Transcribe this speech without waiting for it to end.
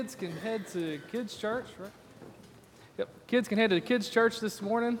Kids can head to kids' church, right? Yep. Kids can head to kids' church this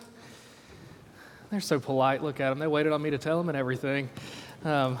morning. They're so polite. Look at them. They waited on me to tell them and everything.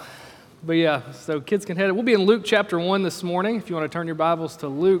 But yeah, so kids can head. We'll be in Luke chapter 1 this morning. If you want to turn your Bibles to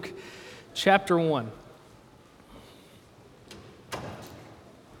Luke chapter 1. Well,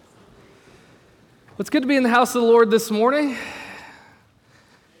 it's good to be in the house of the Lord this morning.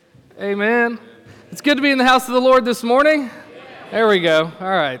 Amen. It's good to be in the house of the Lord this morning. There we go. All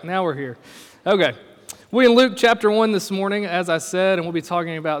right, now we're here. Okay. We're in Luke chapter 1 this morning, as I said, and we'll be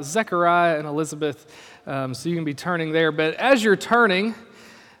talking about Zechariah and Elizabeth, so you can be turning there. But as you're turning,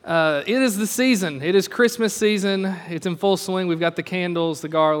 it is the season. It is Christmas season. It's in full swing. We've got the candles, the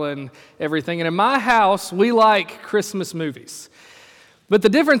garland, everything. And in my house, we like Christmas movies. But the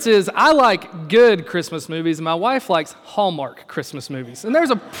difference is I like good Christmas movies, and my wife likes Hallmark Christmas movies. And there's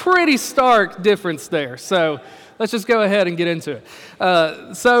a pretty stark difference there. So let's just go ahead and get into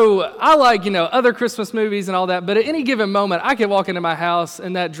it. So I like, other Christmas movies and all that, but at any given moment, I could walk into my house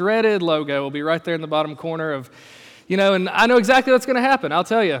and that dreaded logo will be right there in the bottom corner of, and I know exactly what's going to happen. I'll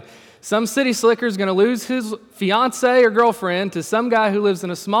tell you. Some city slicker is going to lose his fiance or girlfriend to some guy who lives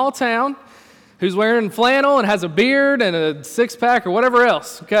in a small town who's wearing flannel and has a beard and a six-pack or whatever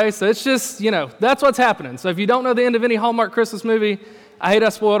else, okay? So it's just, that's what's happening. So if you don't know the end of any Hallmark Christmas movie, I hate I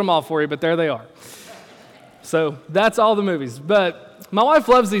spoiled them all for you, but there they are. So that's all the movies. But my wife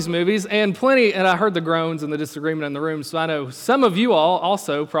loves these movies, and I heard the groans and the disagreement in the room, so I know some of you all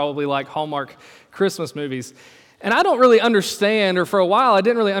also probably like Hallmark Christmas movies. And I don't really understand, or for a while I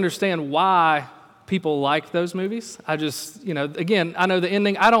didn't really understand why people like those movies. I just, again, I know the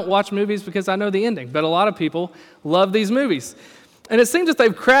ending. I don't watch movies because I know the ending, but a lot of people love these movies. And it seems that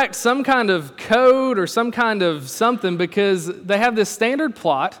they've cracked some kind of code or some kind of something because they have this standard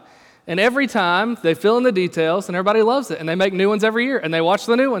plot, and every time they fill in the details and everybody loves it, and they make new ones every year, and they watch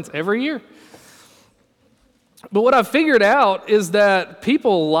the new ones every year. But what I've figured out is that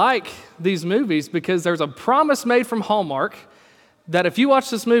people like these movies because there's a promise made from Hallmark that if you watch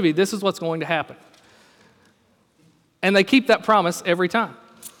this movie, this is what's going to happen. And they keep that promise every time.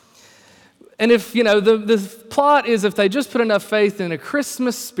 And if, the plot is if they just put enough faith in a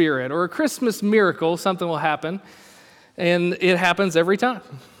Christmas spirit or a Christmas miracle, something will happen. And it happens every time.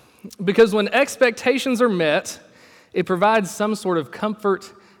 Because when expectations are met, it provides some sort of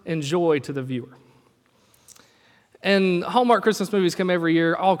comfort and joy to the viewer. And Hallmark Christmas movies come every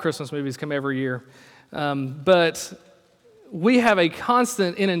year. All Christmas movies come every year. But we have a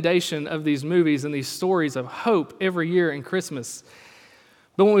constant inundation of these movies and these stories of hope every year in Christmas.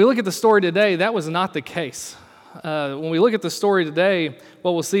 But when we look at the story today, that was not the case. When we look at the story today,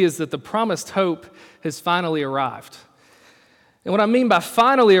 what we'll see is that the promised hope has finally arrived. And what I mean by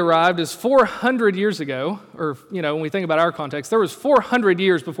finally arrived is 400 years ago, or, when we think about our context, there was 400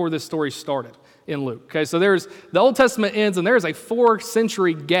 years before this story started in Luke. Okay, so the Old Testament ends, and there's a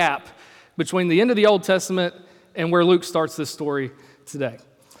 4-century gap between the end of the Old Testament and where Luke starts this story today.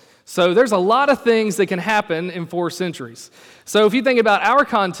 So there's a lot of things that can happen in 4 centuries. So if you think about our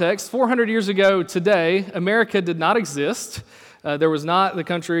context, 400 years ago today, America did not exist. There was not the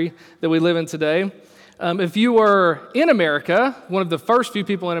country that we live in today. If you were in America, one of the first few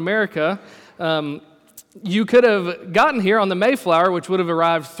people in America, you could have gotten here on the Mayflower, which would have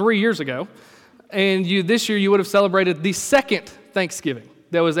arrived 3 years ago, and this year you would have celebrated the second Thanksgiving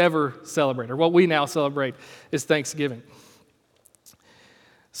that was ever celebrated, or what we now celebrate is Thanksgiving.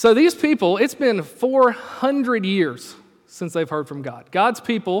 So these people, it's been 400 years since they've heard from God. God's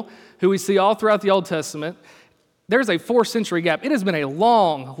people, who we see all throughout the Old Testament, there's a 4-century gap. It has been a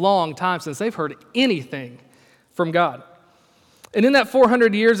long, long time since they've heard anything from God. And in that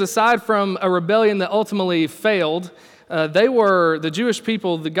 400 years, aside from a rebellion that ultimately failed, the Jewish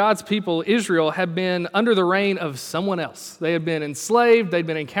people, the God's people, Israel, had been under the reign of someone else. They had been enslaved. They'd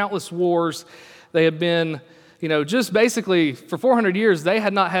been in countless wars. They had been, just basically for 400 years, they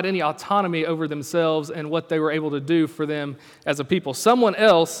had not had any autonomy over themselves and what they were able to do for them as a people. Someone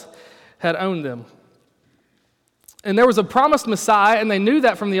else had owned them. And there was a promised Messiah, and they knew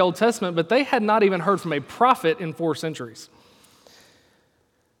that from the Old Testament, but they had not even heard from a prophet in 4 centuries.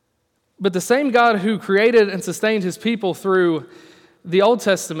 But the same God who created and sustained his people through the Old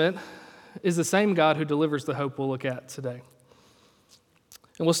Testament is the same God who delivers the hope we'll look at today.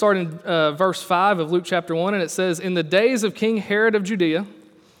 And we'll start in verse 5 of Luke chapter 1, and it says, "In the days of King Herod of Judea,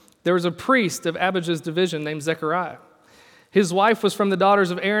 there was a priest of Abijah's division named Zechariah. His wife was from the daughters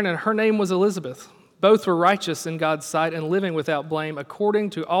of Aaron, and her name was Elizabeth. Both were righteous in God's sight and living without blame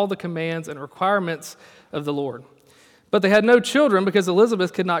according to all the commands and requirements of the Lord. But they had no children because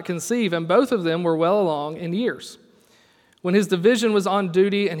Elizabeth could not conceive, and both of them were well along in years. When his division was on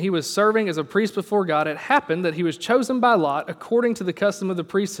duty and he was serving as a priest before God, it happened that he was chosen by lot, according to the custom of the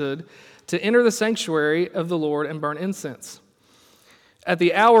priesthood, to enter the sanctuary of the Lord and burn incense. At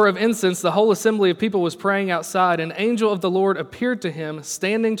the hour of incense, the whole assembly of people was praying outside. An angel of the Lord appeared to him,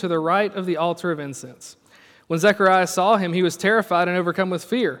 standing to the right of the altar of incense. When Zechariah saw him, he was terrified and overcome with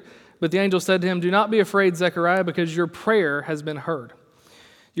fear. But the angel said to him, "Do not be afraid, Zechariah, because your prayer has been heard.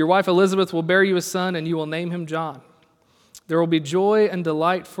 Your wife Elizabeth will bear you a son, and you will name him John. There will be joy and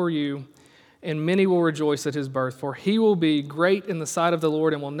delight for you, and many will rejoice at his birth, for he will be great in the sight of the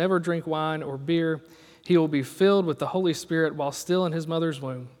Lord and will never drink wine or beer. He will be filled with the Holy Spirit while still in his mother's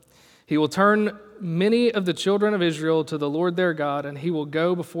womb. He will turn many of the children of Israel to the Lord their God, and he will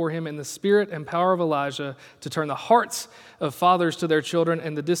go before him in the spirit and power of Elijah to turn the hearts of fathers to their children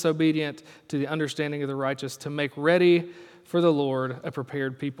and the disobedient to the understanding of the righteous, to make ready for the Lord a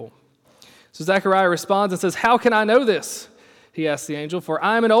prepared people." So Zechariah responds and says, "How can I know this?" He asked the angel, "For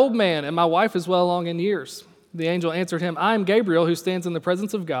I am an old man, and my wife is well along in years." The angel answered him, "I am Gabriel, who stands in the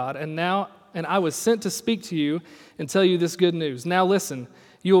presence of God, and I was sent to speak to you and tell you this good news. Now listen,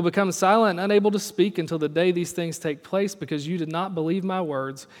 you will become silent and unable to speak until the day these things take place, because you did not believe my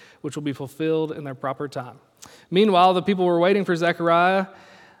words, which will be fulfilled in their proper time." Meanwhile, the people were waiting for Zechariah,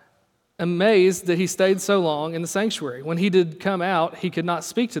 amazed that he stayed so long in the sanctuary. When he did come out, he could not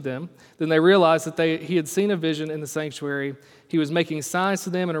speak to them. Then they realized that he had seen a vision in the sanctuary. He was making signs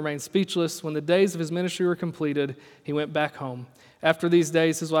to them and remained speechless. When the days of his ministry were completed, he went back home. After these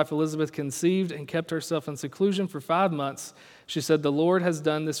days, his wife Elizabeth conceived and kept herself in seclusion for 5 months. She said, "The Lord has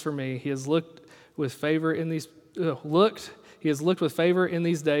done this for me. He has looked with favor in these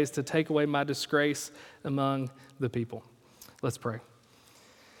days to take away my disgrace among the people." Let's pray.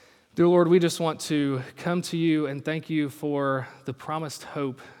 Dear Lord, we just want to come to you and thank you for the promised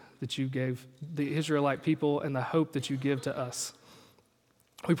hope that you gave the Israelite people and the hope that you give to us.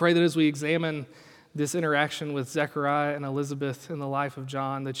 We pray that as we examine this interaction with Zechariah and Elizabeth in the life of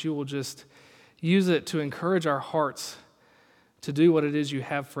John, that you will just use it to encourage our hearts to do what it is you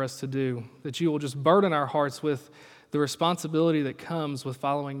have for us to do, that you will just burden our hearts with the responsibility that comes with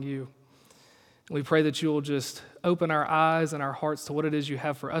following you. We pray that you will just open our eyes and our hearts to what it is you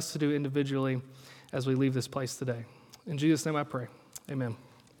have for us to do individually as we leave this place today. In Jesus' name I pray. Amen.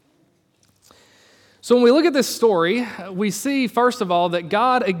 So when we look at this story, we see, first of all, that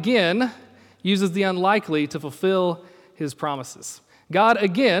God again uses the unlikely to fulfill his promises. God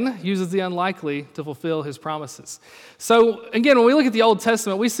again uses the unlikely to fulfill his promises. So again, when we look at the Old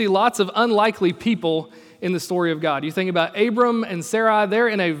Testament, we see lots of unlikely people in the story of God. You think about Abram and Sarai, they're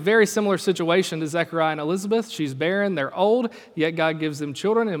in a very similar situation to Zechariah and Elizabeth. She's barren, they're old, yet God gives them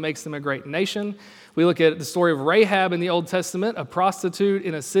children and makes them a great nation. We look at the story of Rahab in the Old Testament, a prostitute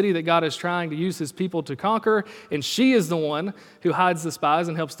in a city that God is trying to use his people to conquer, and she is the one who hides the spies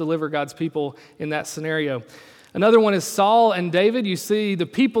and helps deliver God's people in that scenario. Another one is Saul and David. You see the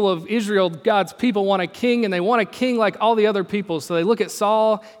people of Israel, God's people, want a king, and they want a king like all the other people. So they look at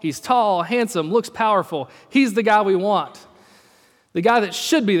Saul. He's tall, handsome, looks powerful. He's the guy we want, the guy that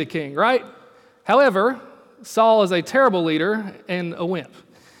should be the king, right? However, Saul is a terrible leader and a wimp.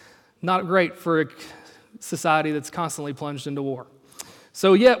 Not great for a society that's constantly plunged into war.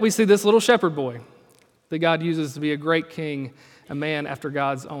 So yet we see this little shepherd boy that God uses to be a great king, a man after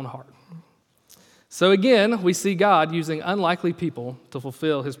God's own heart. So again, we see God using unlikely people to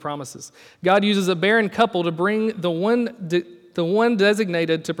fulfill his promises. God uses a barren couple to bring the one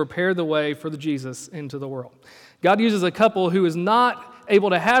designated to prepare the way for the Jesus into the world. God uses a couple who is not able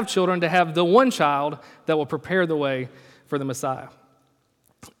to have children to have the one child that will prepare the way for the Messiah.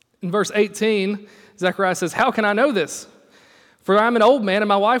 In verse 18, Zechariah says, "How can I know this? For I'm an old man and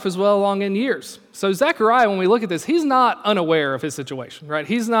my wife is well along in years." So Zechariah, when we look at this, he's not unaware of his situation, right?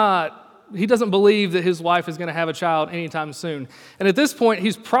 He doesn't believe that his wife is going to have a child anytime soon. And at this point,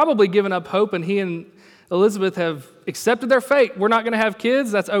 he's probably given up hope, and he and Elizabeth have accepted their fate. We're not going to have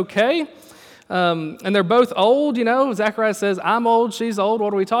kids. That's okay. And they're both old, Zechariah says, "I'm old, she's old.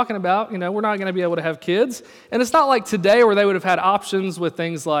 What are we talking about? We're not going to be able to have kids." And it's not like today where they would have had options with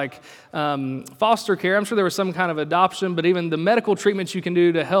things like foster care. I'm sure there was some kind of adoption, but even the medical treatments you can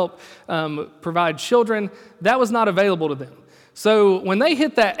do to help provide children, that was not available to them. So when they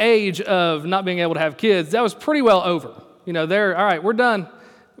hit that age of not being able to have kids, that was pretty well over. They're, all right, we're done.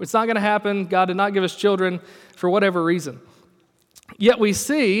 It's not going to happen. God did not give us children for whatever reason. Yet we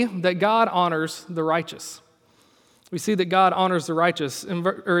see that God honors the righteous. We see that God honors the righteous.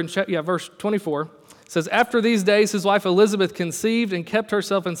 Verse 24 says, "After these days, his wife Elizabeth conceived and kept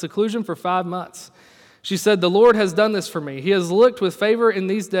herself in seclusion for 5 months. She said, 'The Lord has done this for me. He has looked with favor in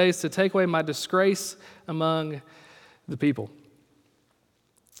these days to take away my disgrace among the people.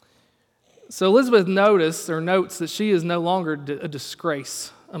 So Elizabeth notes that she is no longer a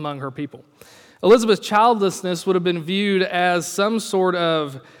disgrace among her people. Elizabeth's childlessness would have been viewed as some sort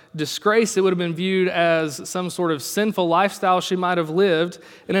of disgrace. It would have been viewed as some sort of sinful lifestyle she might have lived.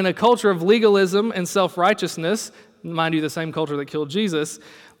 And in a culture of legalism and self-righteousness, mind you, the same culture that killed Jesus,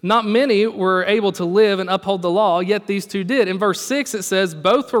 not many were able to live and uphold the law, yet these two did. In verse 6, it says,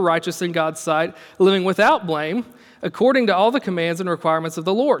 both were righteous in God's sight, living without blame, according to all the commands and requirements of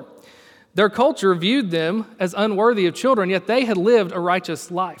the Lord. Their culture viewed them as unworthy of children, yet they had lived a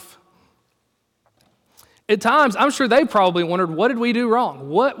righteous life. At times, I'm sure they probably wondered, what did we do wrong?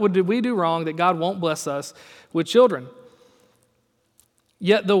 Did we do wrong that God won't bless us with children?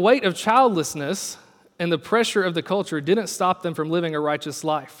 Yet the weight of childlessness and the pressure of the culture didn't stop them from living a righteous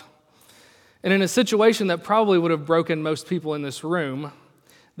life. And in a situation that probably would have broken most people in this room,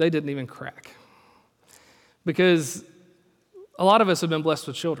 they didn't even crack. Because a lot of us have been blessed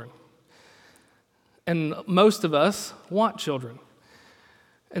with children. And most of us want children.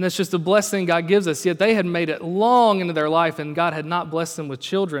 And that's just a blessing God gives us. Yet they had made it long into their life, and God had not blessed them with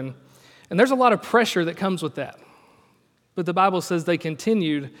children. And there's a lot of pressure that comes with that. But the Bible says they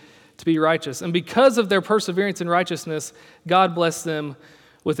continued to be righteous. And because of their perseverance in righteousness, God blessed them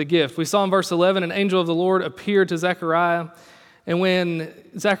with a gift. We saw in verse 11, an angel of the Lord appeared to Zechariah. And when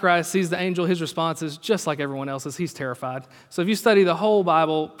Zechariah sees the angel, his response is just like everyone else's. He's terrified. So if you study the whole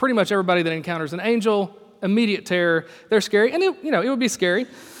Bible, pretty much everybody that encounters an angel, immediate terror, they're scary. And it would be scary.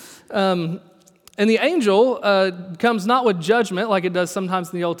 And the angel comes not with judgment like it does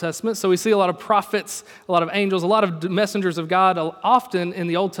sometimes in the Old Testament. So we see a lot of prophets, a lot of angels, a lot of messengers of God. Often in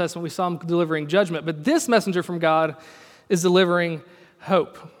the Old Testament, we saw them delivering judgment. But this messenger from God is delivering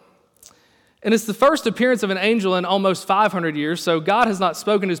hope. And it's the first appearance of an angel in almost 500 years. So God has not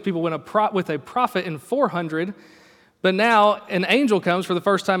spoken to his people with a prophet in 400. But now an angel comes for the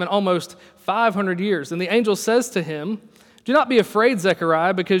first time in almost 500 years. And the angel says to him, do not be afraid,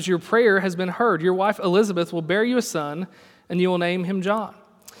 Zechariah, because your prayer has been heard. Your wife Elizabeth will bear you a son, and you will name him John.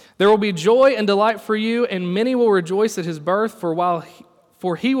 There will be joy and delight for you, and many will rejoice at his birth,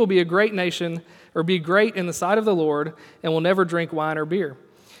 for he will be a great nation, or be great in the sight of the Lord, and will never drink wine or beer.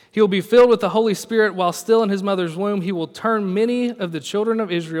 He will be filled with the Holy Spirit while still in his mother's womb. He will turn many of the children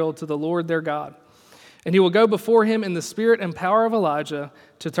of Israel to the Lord their God. And he will go before him in the spirit and power of Elijah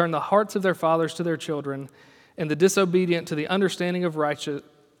to turn the hearts of their fathers to their children, and the disobedient to the understanding of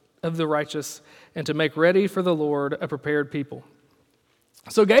the righteous, and to make ready for the Lord a prepared people.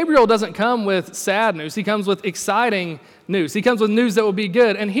 So Gabriel doesn't come with sad news. He comes with exciting news. He comes with news that will be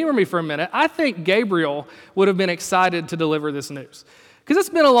good. And hear me for a minute. I think Gabriel would have been excited to deliver this news. Because it's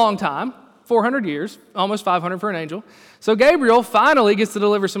been a long time, 400 years, almost 500 for an angel. So Gabriel finally gets to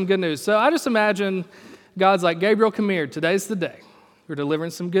deliver some good news. So I just imagine God's like, Gabriel, come here. Today's the day. We're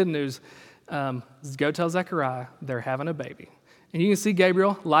delivering some good news. Go tell Zechariah they're having a baby. And you can see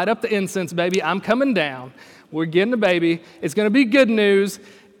Gabriel light up the incense, baby. I'm coming down. We're getting a baby. It's going to be good news.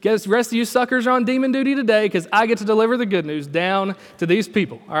 Guess the rest of you suckers are on demon duty today because I get to deliver the good news down to these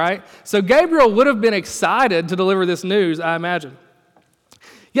people, all right? So Gabriel would have been excited to deliver this news, I imagine.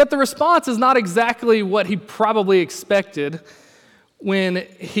 Yet the response is not exactly what he probably expected when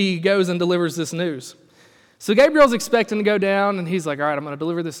he goes and delivers this news. So Gabriel's expecting to go down, and he's like, all right, I'm going to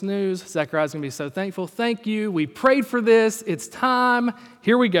deliver this news. Zechariah's going to be so thankful. Thank you. We prayed for this. It's time.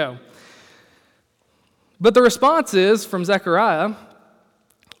 Here we go. But the response is from Zechariah,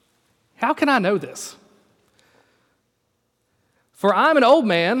 how can I know this? For I'm an old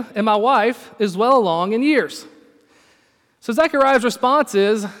man, and my wife is well along in years. So Zechariah's response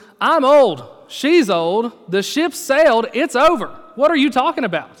is, I'm old. She's old. The ship sailed. It's over. What are you talking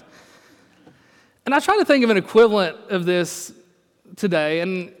about? And I try to think of an equivalent of this today.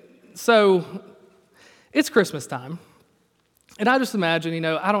 And so it's Christmas time. And I just imagine,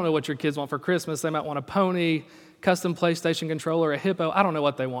 I don't know what your kids want for Christmas. They might want a pony, custom PlayStation controller, a hippo. I don't know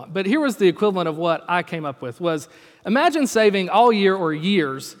what they want. But here was the equivalent of what I came up with was imagine saving all year or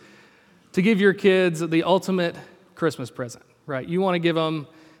years to give your kids the ultimate Christmas present, right? You want to give them,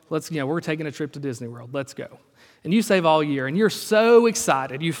 we're taking a trip to Disney World. Let's go. And you save all year, and you're so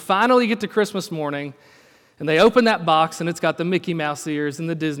excited. You finally get to Christmas morning, and they open that box, and it's got the Mickey Mouse ears and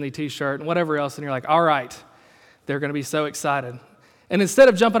the Disney t-shirt and whatever else, and you're like, all right, they're going to be so excited. And instead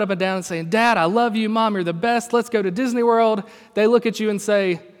of jumping up and down and saying, Dad, I love you, Mom, you're the best, let's go to Disney World, they look at you and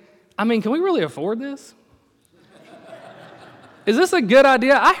say, can we really afford this? Is this a good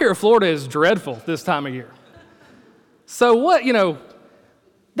idea? I hear Florida is dreadful this time of year. So what,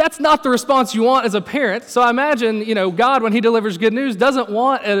 That's not the response you want as a parent. So I imagine, God, when he delivers good news, doesn't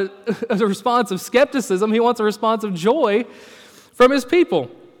want a response of skepticism. He wants a response of joy from his people.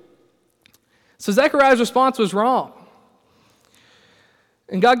 So Zechariah's response was wrong.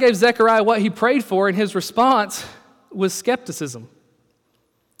 And God gave Zechariah what he prayed for, and his response was skepticism.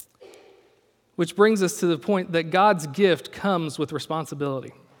 Which brings us to the point that God's gift comes with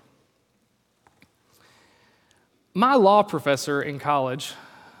responsibility. My law professor in college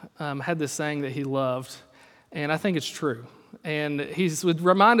had this saying that he loved, and I think it's true. And he would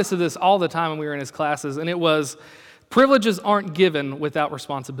remind us of this all the time when we were in his classes, and it was, privileges aren't given without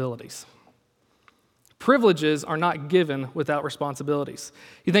responsibilities. Privileges are not given without responsibilities.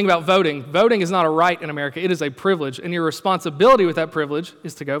 You think about voting. Voting is not a right in America. It is a privilege, and your responsibility with that privilege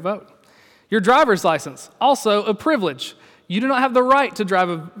is to go vote. Your driver's license, also a privilege. You do not have the right to drive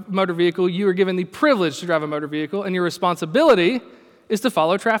a motor vehicle. You are given the privilege to drive a motor vehicle, and your responsibility is to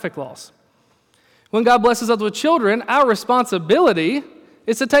follow traffic laws. When God blesses us with children, our responsibility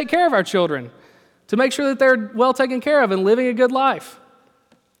is to take care of our children, to make sure that they're well taken care of and living a good life.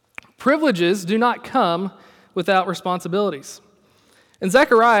 Privileges do not come without responsibilities. And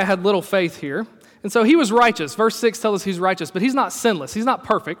Zechariah had little faith here, and so he was righteous. Verse 6 tells us he's righteous, but he's not sinless. He's not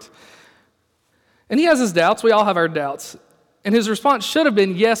perfect. And he has his doubts. We all have our doubts. And his response should have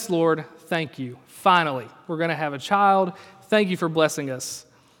been, yes, Lord, thank you. Finally, we're going to have a child. Thank you for blessing us.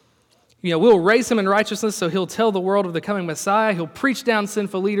 We'll raise him in righteousness, so he'll tell the world of the coming Messiah. He'll preach down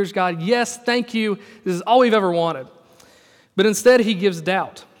sinful leaders. God, yes, thank you. This is all we've ever wanted. But instead, he gives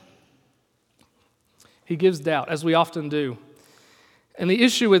doubt. He gives doubt, as we often do. And the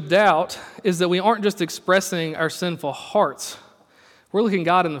issue with doubt is that we aren't just expressing our sinful hearts. We're looking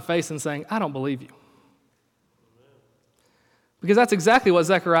God in the face and saying, I don't believe you. Because that's exactly what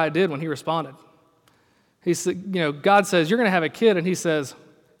Zechariah did when he responded. He said, God says, you're going to have a kid, and he says,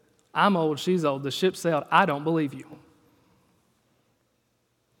 I'm old, she's old, the ship sailed, I don't believe you.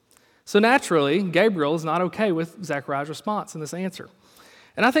 So naturally, Gabriel is not okay with Zechariah's response in this answer.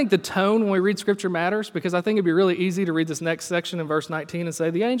 And I think the tone when we read Scripture matters, because I think it'd be really easy to read this next section in verse 19 and say,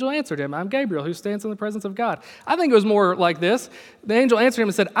 the angel answered him, I'm Gabriel, who stands in the presence of God. I think it was more like this. The angel answered him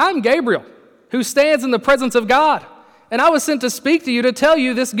and said, I'm Gabriel, who stands in the presence of God. And I was sent to speak to you to tell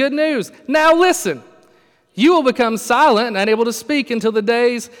you this good news. Now listen, you will become silent and unable to speak until the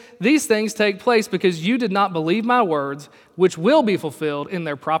days these things take place, because you did not believe my words, which will be fulfilled in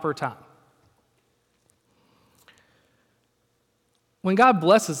their proper time. When God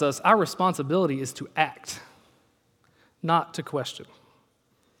blesses us, our responsibility is to act, not to question.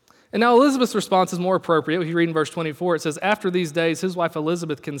 And now Elizabeth's response is more appropriate. If you read in verse 24, it says, after these days, his wife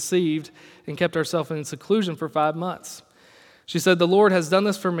Elizabeth conceived and kept herself in seclusion for 5 months. She said, the Lord has done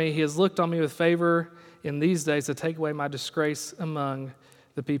this for me. He has looked on me with favor in these days to take away my disgrace among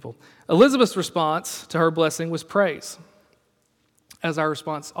the people. Elizabeth's response to her blessing was praise, as our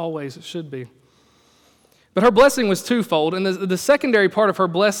response always should be. But her blessing was twofold, and the secondary part of her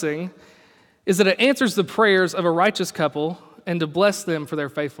blessing is that it answers the prayers of a righteous couple and to bless them for their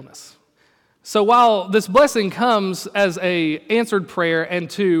faithfulness. So while this blessing comes as an answered prayer and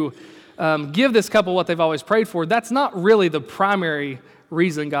to give this couple what they've always prayed for, that's not really the primary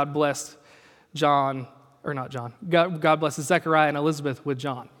reason God blessed God blesses Zechariah and Elizabeth with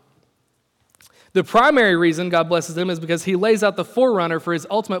John. The primary reason God blesses them is because he lays out the forerunner for his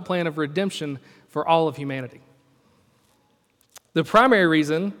ultimate plan of redemption for all of humanity. The primary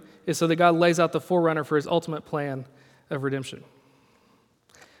reason is so that God lays out the forerunner for his ultimate plan of redemption.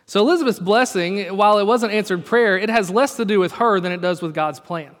 So Elizabeth's blessing, while it wasn't answered prayer, it has less to do with her than it does with God's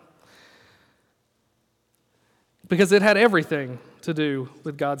plan, because it had everything to do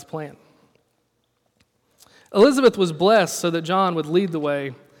with God's plan. Elizabeth was blessed so that John would lead the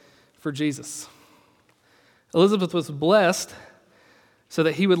way for Jesus. Elizabeth was blessed so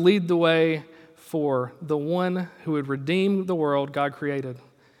that he would lead the way for the one who would redeem the world God created,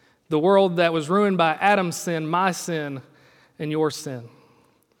 the world that was ruined by Adam's sin, my sin, and your sin.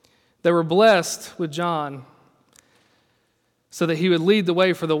 They were blessed with John so that he would lead the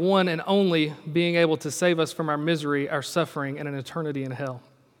way for the one and only being able to save us from our misery, our suffering, and an eternity in hell.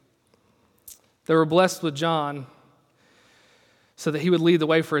 They were blessed with John so that he would lead the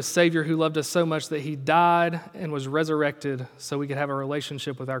way for a Savior who loved us so much that he died and was resurrected so we could have a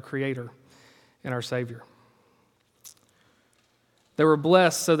relationship with our Creator and our Savior. They were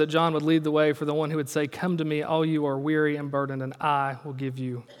blessed so that John would lead the way for the one who would say, come to me, all you are weary and burdened, and I will give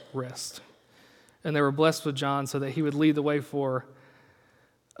you rest. And they were blessed with John so that he would lead the way for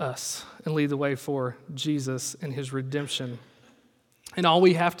us and lead the way for Jesus and his redemption. And all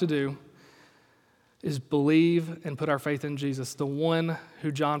we have to do is believe and put our faith in Jesus, the one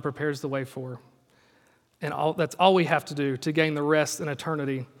who John prepares the way for. And that's all we have to do to gain the rest and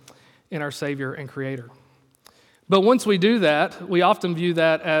eternity in our Savior and Creator. But once we do that, we often view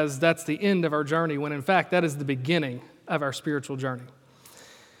that as that's the end of our journey, when in fact that is the beginning of our spiritual journey.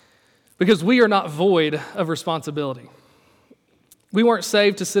 Because we are not void of responsibility. We weren't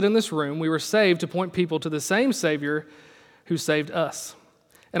saved to sit in this room. We were saved to point people to the same Savior who saved us.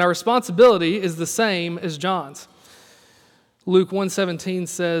 And our responsibility is the same as John's. Luke 1:17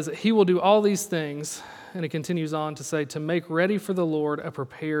 says, "He will do all these things," and it continues on to say, "to make ready for the Lord a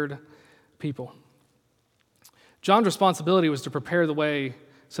prepared people." John's responsibility was to prepare the way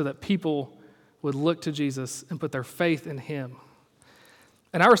so that people would look to Jesus and put their faith in him.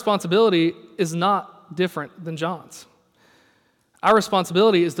 And our responsibility is not different than John's. Our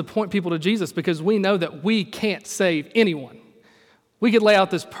responsibility is to point people to Jesus because we know that we can't save anyone. We could lay out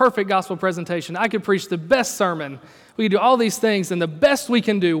this perfect gospel presentation. I could preach the best sermon. We could do all these things, and the best we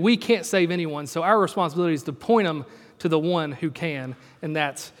can do, we can't save anyone. So our responsibility is to point them to the one who can, and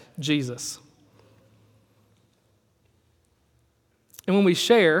that's Jesus. And when we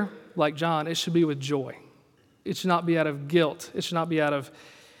share, like John, it should be with joy. It should not be out of guilt. It should not be out of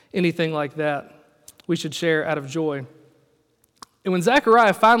anything like that. We should share out of joy. And when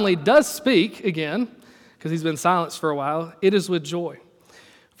Zechariah finally does speak again, because he's been silenced for a while, it is with joy.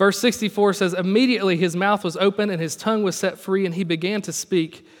 Verse 64 says, "Immediately his mouth was open and his tongue was set free, and he began to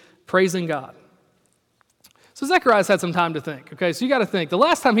speak, praising God." So Zechariah's had some time to think. Okay, so you got to think. The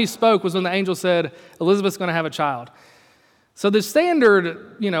last time he spoke was when the angel said, Elizabeth's going to have a child. So the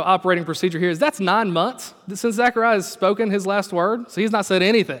standard, operating procedure here is that's 9 months since Zechariah has spoken his last word. So he's not said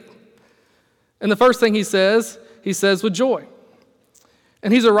anything. And the first thing he says with joy.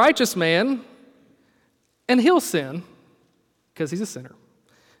 And he's a righteous man, and he'll sin because he's a sinner.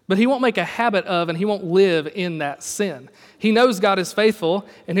 But he won't make a habit of, and he won't live in that sin. He knows God is faithful,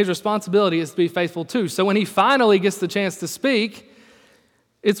 and his responsibility is to be faithful too. So when he finally gets the chance to speak,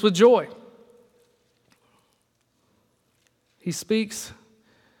 it's with joy. He speaks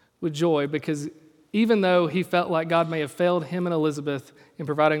with joy because even though he felt like God may have failed him and Elizabeth in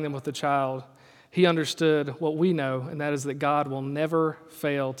providing them with a child, he understood what we know, and that is that God will never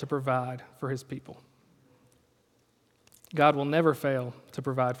fail to provide for his people. God will never fail to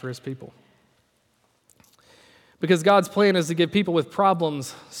provide for his people. Because God's plan is to give people with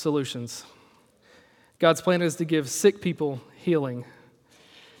problems solutions. God's plan is to give sick people healing.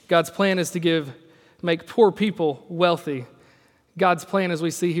 God's plan is to make poor people wealthy. God's plan, as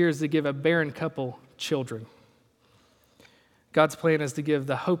we see here, is to give a barren couple children. God's plan is to give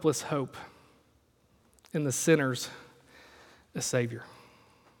the hopeless hope and the sinners a Savior.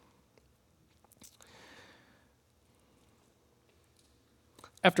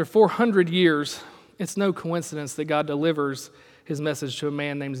 After 400 years, it's no coincidence that God delivers his message to a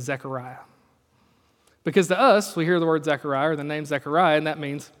man named Zechariah. Because to us, we hear the word Zechariah or the name Zechariah, and that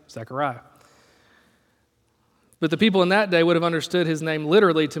means Zechariah. But the people in that day would have understood his name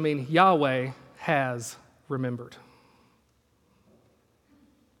literally to mean Yahweh has remembered.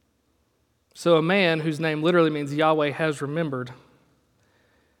 So a man whose name literally means Yahweh has remembered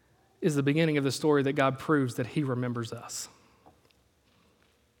is the beginning of the story that God proves that he remembers us.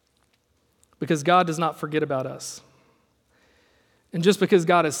 Because God does not forget about us. And just because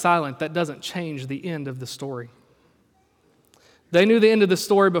God is silent, that doesn't change the end of the story. They knew the end of the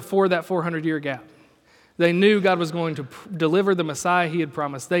story before that 400-year gap. They knew God was going to deliver the Messiah he had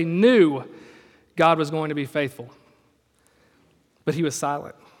promised. They knew God was going to be faithful. But he was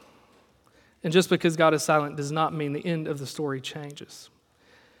silent. And just because God is silent does not mean the end of the story changes.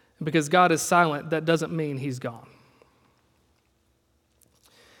 And because God is silent, that doesn't mean he's gone.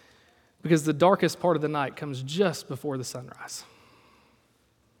 Because the darkest part of the night comes just before the sunrise.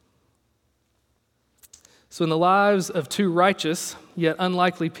 So in the lives of two righteous yet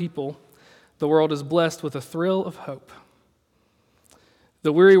unlikely people, the world is blessed with a thrill of hope.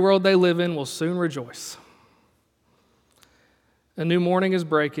 The weary world they live in will soon rejoice. A new morning is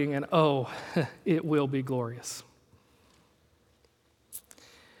breaking, and oh, it will be glorious.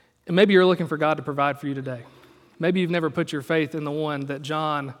 And maybe you're looking for God to provide for you today. Maybe you've never put your faith in the one that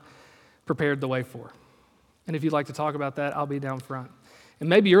John prepared the way for. And if you'd like to talk about that, I'll be down front. And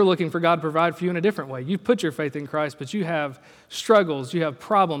maybe you're looking for God to provide for you in a different way. You've put your faith in Christ, but you have struggles, you have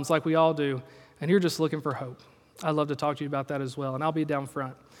problems like we all do, and you're just looking for hope. I'd love to talk to you about that as well, and I'll be down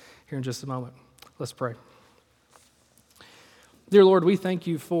front here in just a moment. Let's pray. Dear Lord, we thank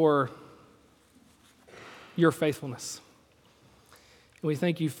you for your faithfulness. And we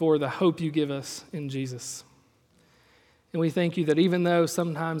thank you for the hope you give us in Jesus. And we thank you that even though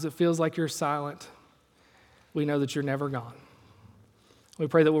sometimes it feels like you're silent, we know that you're never gone. We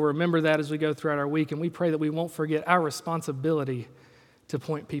pray that we'll remember that as we go throughout our week, and we pray that we won't forget our responsibility to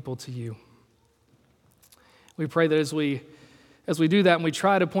point people to you. We pray that as we do that and we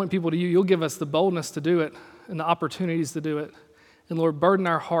try to point people to you, you'll give us the boldness to do it and the opportunities to do it. And Lord, burden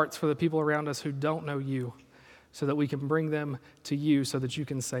our hearts for the people around us who don't know you so that we can bring them to you so that you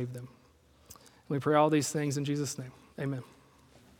can save them. We pray all these things in Jesus' name. Amen.